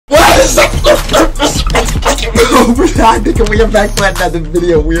time, nigga. We are back for another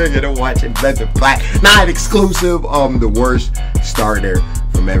video. We are gonna watch another Black Knight exclusive. The worst starter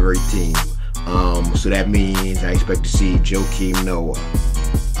from every team. So that means I expect to see Joakim Noah.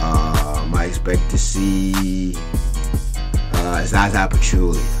 I expect to see Zaza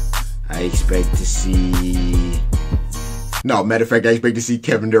Pachulia. I expect to see. No, matter of fact, I expect to see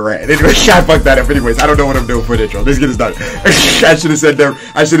Kevin Durant. Anyway, I fucked that up. Anyways, I don't know what I'm doing for the intro. Let's get this done. I should have said Durant.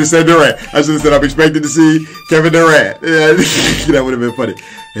 I should have said Durant. I should have said I'm expecting to see Kevin Durant. Yeah, that would have been funny.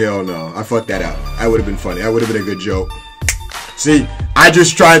 Hell no, I fucked that up. That would have been funny. That would have been a good joke. See, I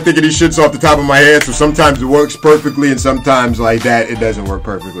just try and think of these shits off the top of my head, so sometimes it works perfectly, and sometimes like that, it doesn't work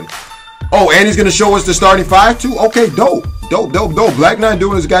perfectly. Oh, and he's gonna show us the starting five too? Okay, dope. Black Knight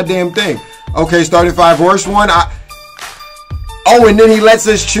doing his goddamn thing. Okay, starting five, worst one. Oh, and then he lets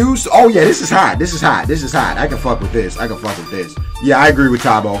us choose. Oh yeah, this is hot. This is hot. I can fuck with this. Yeah, I agree with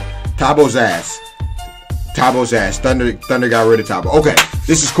Tabo. Tabo's ass. Thunder got rid of Tabo. Okay,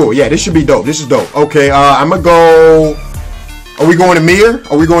 this is cool. Yeah, this should be dope. This is dope. Okay, I'm gonna go. Are we going to Amir?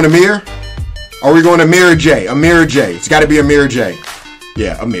 Are we going to Amir J? Amir J. It's got to be Amir J.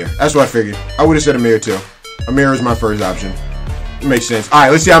 Yeah, Amir. That's what I figured. I would have said Amir too. Amir is my first option. It makes sense. All right,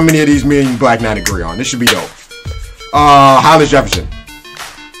 let's see how many of these me and Black Knight agree on. This should be dope. Hollis Jefferson.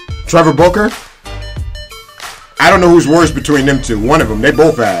 Trevor Booker. I don't know who's worse between them two. One of them. They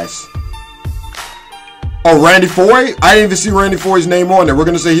both ass. Oh, Randy Foye? I didn't even see Randy Foye's name on there. We're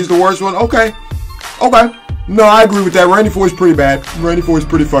going to say he's the worst one? Okay. No, I agree with that. Randy Foye's pretty bad. Randy Foye's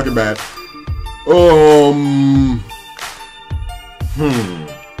pretty fucking bad. I'm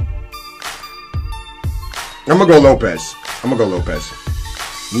going to go Lopez.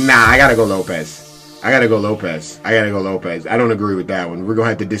 Nah, I got to go Lopez. I don't agree with that one. We're going to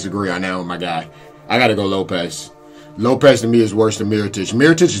have to disagree on that one, my guy. I got to go Lopez. Lopez to me is worse than Mirotic.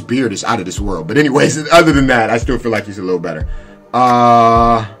 Mirotic's beard is out of this world. But anyways, other than that, I still feel like he's a little better.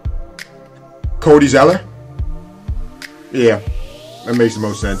 Cody Zeller? Yeah, that makes the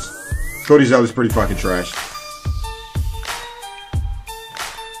most sense. Cody Zeller's pretty fucking trash.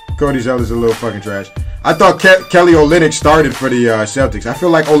 Cody Zeller's a little fucking trash. I thought Kelly Olynyk started for the Celtics. I feel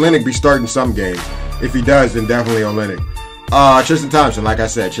like Olynyk be starting some games. If he does, then definitely Olynyk. Tristan Thompson, like I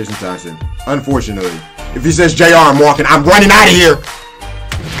said, Tristan Thompson. Unfortunately. If he says JR, I'm walking. I'm running out of here.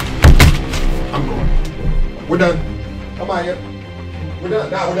 I'm going. We're done. Come on here. We're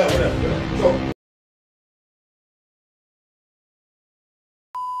done. Nah, we're done. So.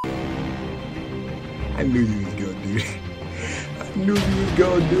 I knew you was gonna do that. I knew you was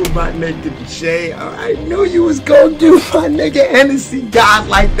gonna do my nigga Jay. I knew you was gonna do my nigga Hennessy guys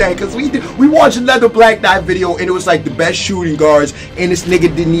like that. Cause we watched another Black Knight video and it was like the best shooting guards and this nigga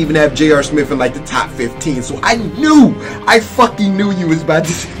didn't even have J.R. Smith in like the top 15. So I fucking knew you was about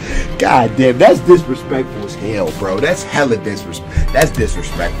to. God damn, that's disrespectful as hell, bro. That's hella disrespectful. That's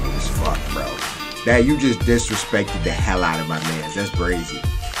disrespectful as fuck, bro. That you just disrespected the hell out of my man. That's crazy.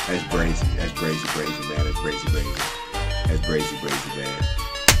 That's crazy, man. That's crazy, man.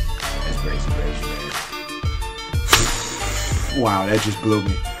 Wow, that just blew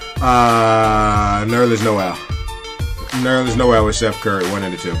me. Nerlens Noel with Seth Curry, one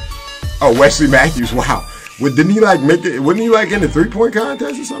of the two. Oh, Wesley Matthews, wow. Didn't he like make it? Wasn't he like in the 3-point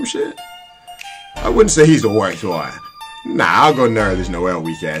contest or some shit? I wouldn't say he's the worst one. Nah, I'll go Nerlens Noel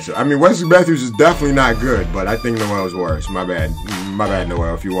weak ass. I mean, Wesley Matthews is definitely not good, but I think Noel's worse. My bad,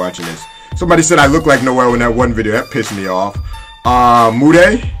 Noel, if you're watching this. Somebody said I look like Noel in that one video. That pissed me off.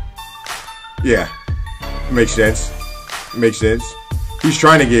 Mude? Yeah, makes sense. He's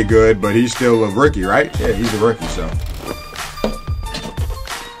trying to get good, but he's still a rookie, right? Yeah, he's a rookie, so.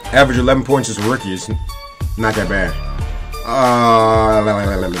 Average 11 points as a rookie is not that bad.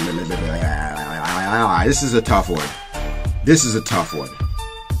 This is a tough one.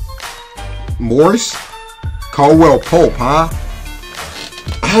 Morris? Caldwell Pope, huh?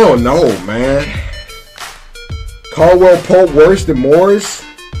 I don't know, man. Caldwell Pope worse than Morris?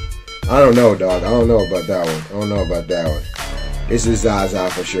 I don't know, dog. I don't know about that one. This is Zaza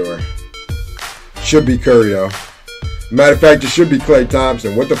for sure. Should be Curry, though. Matter of fact, it should be Klay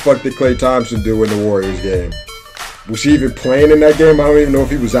Thompson. What the fuck did Klay Thompson do in the Warriors game? Was he even playing in that game? I don't even know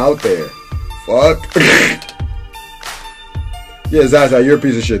if he was out there. Fuck. Yeah, Zaza, you're a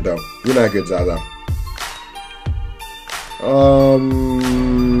piece of shit, though. You're not good, Zaza.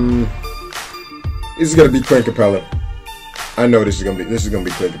 This is gonna be Clint Capella. I know this is gonna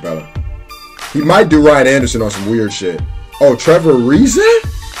be Clint Capella. He might do Ryan Anderson on some weird shit. Oh, Trevor Ariza?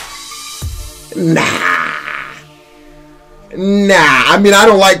 Nah. I mean, I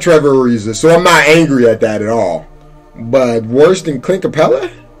don't like Trevor Ariza, so I'm not angry at that at all. But worse than Clint Capella?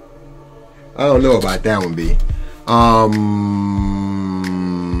 I don't know about that one, B. Yeah.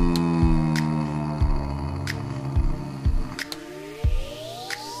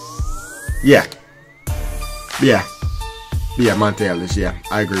 Yeah, Monte Ellis. Yeah,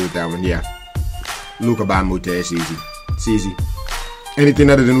 I agree with that one. Yeah. Luka Bamute, it's easy. It's easy. Anything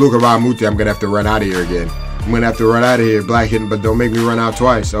other than Luka Bamute, I'm going to have to run out of here again. I'm going to have to run out of here, black hitting, but don't make me run out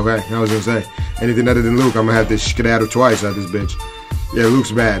twice, okay? I was going to say. Anything other than Luke, I'm going to have to skedaddle twice out this bitch. Yeah,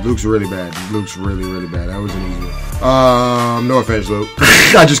 Luke's bad. Luke's really bad. Luke's really, really bad. That was an easy one. No offense, Luke.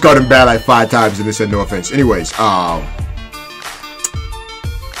 I just called him bad like 5 times and it said no offense. Anyways, he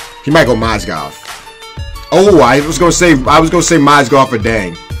might go Mozgov. Oh, I was gonna say Mozgov or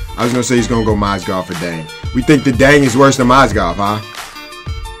Dang. I was gonna say he's gonna go Mozgov or Dang. We think the Dang is worse than Mozgov, huh?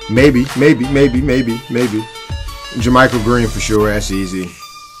 Maybe. JaMychal Green for sure. That's easy.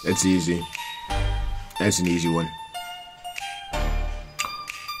 That's easy. That's an easy one.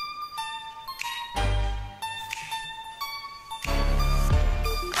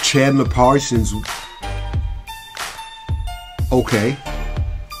 Chandler Parsons. Okay.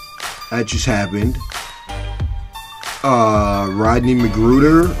 That just happened. Rodney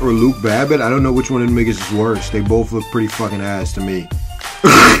McGruder or Luke Babbitt. I don't know which one of them niggas is worse. They both look pretty fucking ass to me.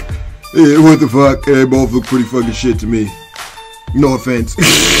 Yeah, what the fuck? They both look pretty fucking shit to me. No offense.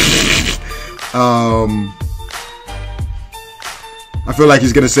 I feel like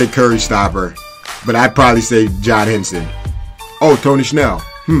he's gonna say Curry Stopper, but I'd probably say John Henson. Oh, Tony Snell.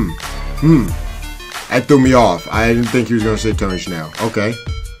 That threw me off. I didn't think he was gonna say Tony Snell. Okay,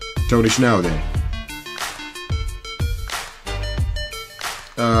 Tony Snell then.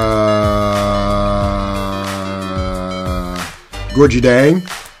 Gorgie Dang.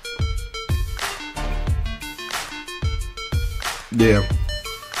 Yeah,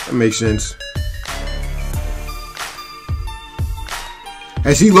 that makes sense.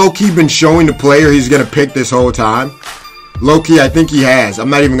 Has he low-key been showing the player he's gonna pick this whole time? Low-key, I think he has. I'm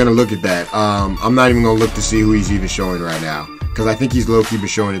not even gonna look at that. I'm not even gonna look to see who he's even showing right now, because I think he's low-key been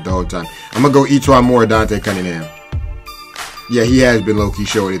showing it the whole time. I'm gonna go E'Twaun Moore, Dante Cunningham. Yeah, he has been low-key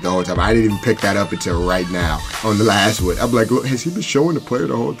showing it the whole time. I didn't even pick that up until right now on the last one. I'm like, look, has he been showing the player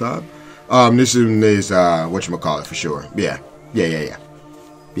the whole time? This one is whatchamacallit for sure. Yeah.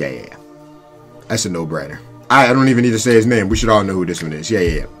 That's a no-brainer. I don't even need to say his name. We should all know who this one is.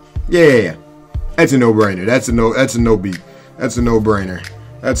 Yeah. That's a no-brainer. That's a no-beat. That's a no-brainer.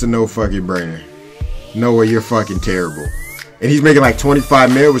 That's a no-fucking-brainer. No way, you're fucking terrible. And he's making like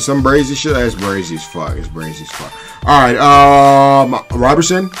 25 mil with some brazy shit. That's brazy as fuck. It's brazy as fuck. Alright,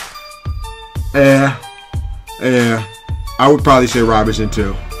 Robertson? Yeah. I would probably say Robertson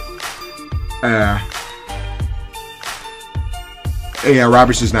too. Yeah,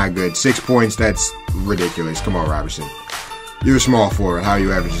 Robertson's not good. 6 points, that's ridiculous. Come on, Robertson. You're a small forward. How are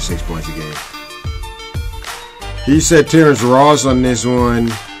you averaging 6 points a game? He said Terrence Ross on this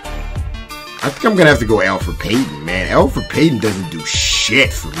one. I think I'm going to have to go Elfrid Payton, man. Elfrid Payton doesn't do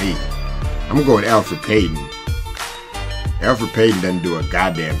shit for me. I'm going Elfrid Payton. Elfrid Payton doesn't do a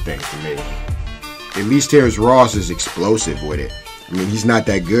goddamn thing for me. At least Terrence Ross is explosive with it. I mean, he's not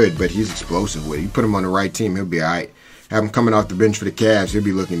that good, but he's explosive with it. You put him on the right team, he'll be alright. Have him coming off the bench for the Cavs, he'll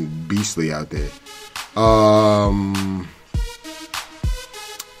be looking beastly out there.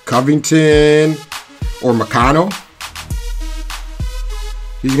 Covington or McConnell.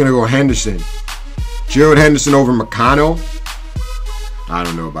 He's going to go Henderson. Gerald Henderson over McConnell. I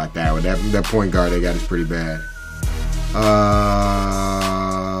don't know about that one. That point guard they got is pretty bad.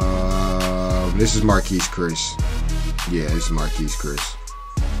 This is Marquise Chris. Yeah, this is Marquise Chris.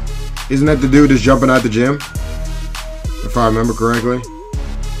 Isn't that the dude that's jumping out the gym? If I remember correctly.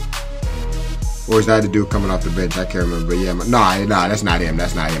 Or is that the dude coming off the bench? I can't remember. But yeah, nah, that's not him.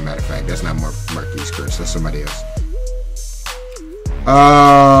 That's not him, matter of fact. That's not Marquise Chris. That's somebody else.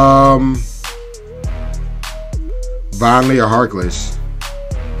 Vonleh or Harkless?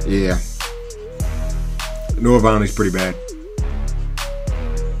 Yeah. Noah Vonleh's pretty bad.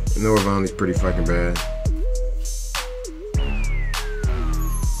 Noah Vonleh's pretty fucking bad.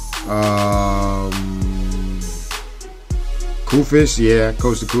 Koufos, yeah,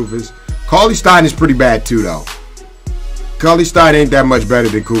 Kosta Koufos. Cauley-Stein is pretty bad too, though. Cauley-Stein ain't that much better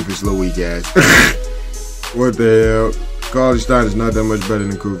than Koufos, little weak ass. What the hell? Cauley-Stein is not that much better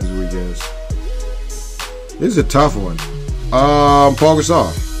than Koufos, weak ass. This is a tough one. Paul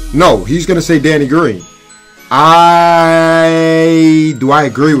Gasol. No, he's gonna say Danny Green. Do I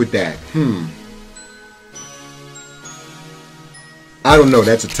agree with that? I don't know.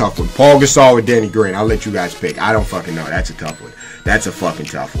 That's a tough one. Paul Gasol or Danny Green. I'll let you guys pick. I don't fucking know. That's a tough one. That's a fucking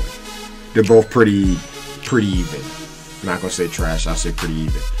tough one. They're both pretty even. I'm not gonna say trash. I'll say pretty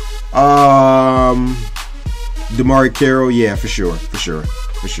even. DeMarre Carroll, yeah, for sure.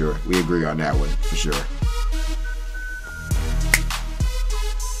 We agree on that one, for sure.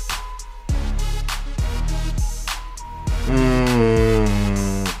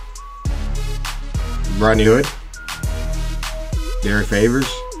 Rodney Hood, Derek Favors.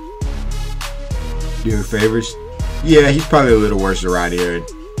 Yeah, he's probably a little worse than Rodney Hood.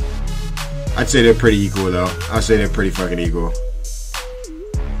 I'd say they're pretty equal, though. I'd say they're pretty fucking equal.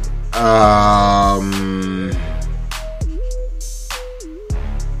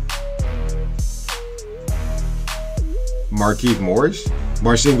 Markieff Morris,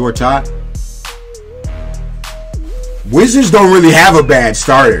 Marcin Gortat. Wizards don't really have a bad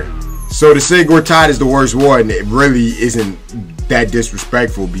starter, so to say Gortat is the worst one, it really isn't that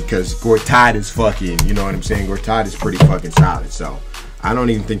disrespectful because Gortat is fucking, you know what I'm saying? Gortat is pretty fucking solid, so I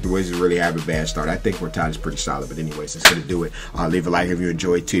don't even think the Wizards really have a bad start. I think Gortat is pretty solid, but anyways, that's gonna do it. Leave a like if you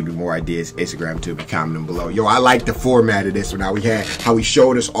enjoyed. Tweet me more ideas, Instagram too, comment them below. Yo, I like the format of this one. How we had, how he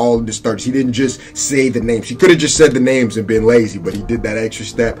showed us all of the starters. He didn't just say the names. He could have just said the names and been lazy, but he did that extra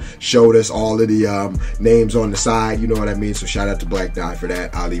step, showed us all of the names on the side. You know what I mean? So shout out to Black Dye for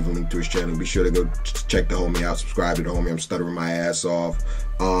that. I'll leave a link to his channel. Be sure to go check the homie out. Subscribe to the homie. I'm stuttering my ass off.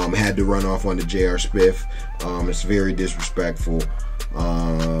 Had to run off on the J.R. Smith. It's very disrespectful.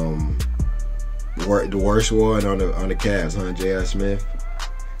 The worst one on the Cavs, huh? J.R. Smith.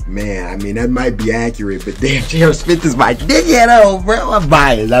 Man, I mean that might be accurate, but damn, J.R. Smith is my nigga, though, bro. I'm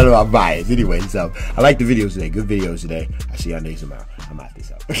biased. I know I'm biased. Anyway, so I like the videos today. Good videos today. I see y'all next time. I'm out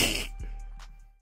this out.